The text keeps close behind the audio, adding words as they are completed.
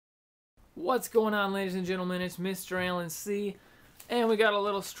What's going on, ladies and gentlemen? It's Mr. Alan C. And we got a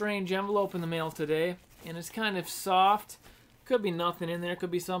little strange envelope in the mail today. And it's kind of soft. Could be nothing in there. Could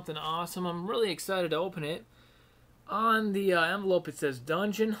be something awesome. I'm really excited to open it. On the envelope it says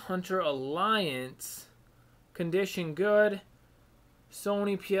Dungeon Hunter Alliance. Condition good.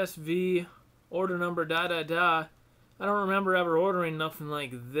 Sony PSV. Order number da. I don't remember ever ordering nothing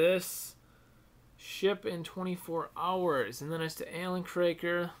like this. Ship in 24 hours. And then it's to Alan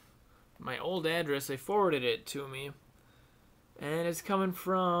Craker. My old address, they forwarded it to me, and it's coming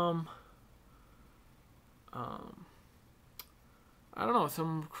from I don't know,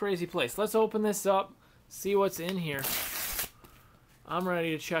 some crazy place. Let's open this up, see what's in here. I'm ready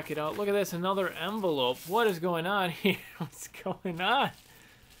to check it out. Look at this, another envelope. What is going on here? What's going on?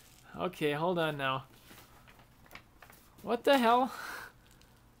 Okay, hold on now. What the hell?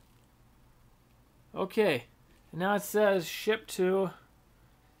 Okay, now it says ship to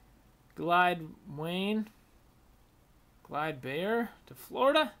Glide Bear to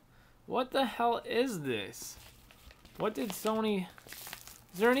Florida? What the hell is this? What did Sony...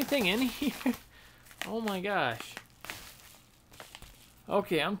 Is there anything in here? Oh my gosh.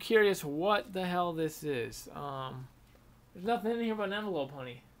 Okay, I'm curious what the hell this is. There's nothing in here but an envelope,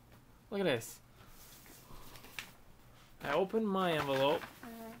 honey. Look at this. I opened my envelope.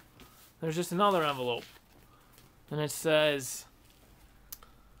 There's just another envelope. And it says...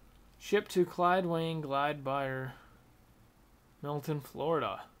 Ship to Clyde Wayne Glide Bear, Milton,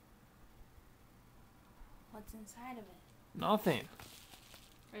 Florida. What's inside of it? Nothing.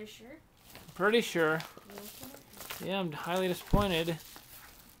 Are you sure? Pretty sure. Yeah, I'm highly disappointed.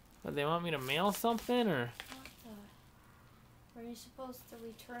 But they want me to mail something, or? Were you supposed to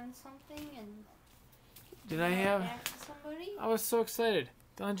return something and did I have? back to somebody? I was so excited.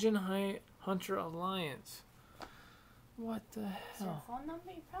 Dungeon Hunter Alliance. What the hell? Is there a phone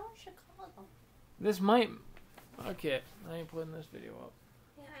number? You probably should call them. This might... Okay, I ain't putting this video up.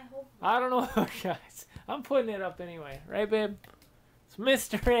 Yeah, I hope. I don't know, guys. I'm putting it up anyway. Right, babe? It's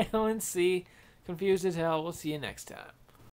Mr. Alan C. Confused as hell. We'll see you next time.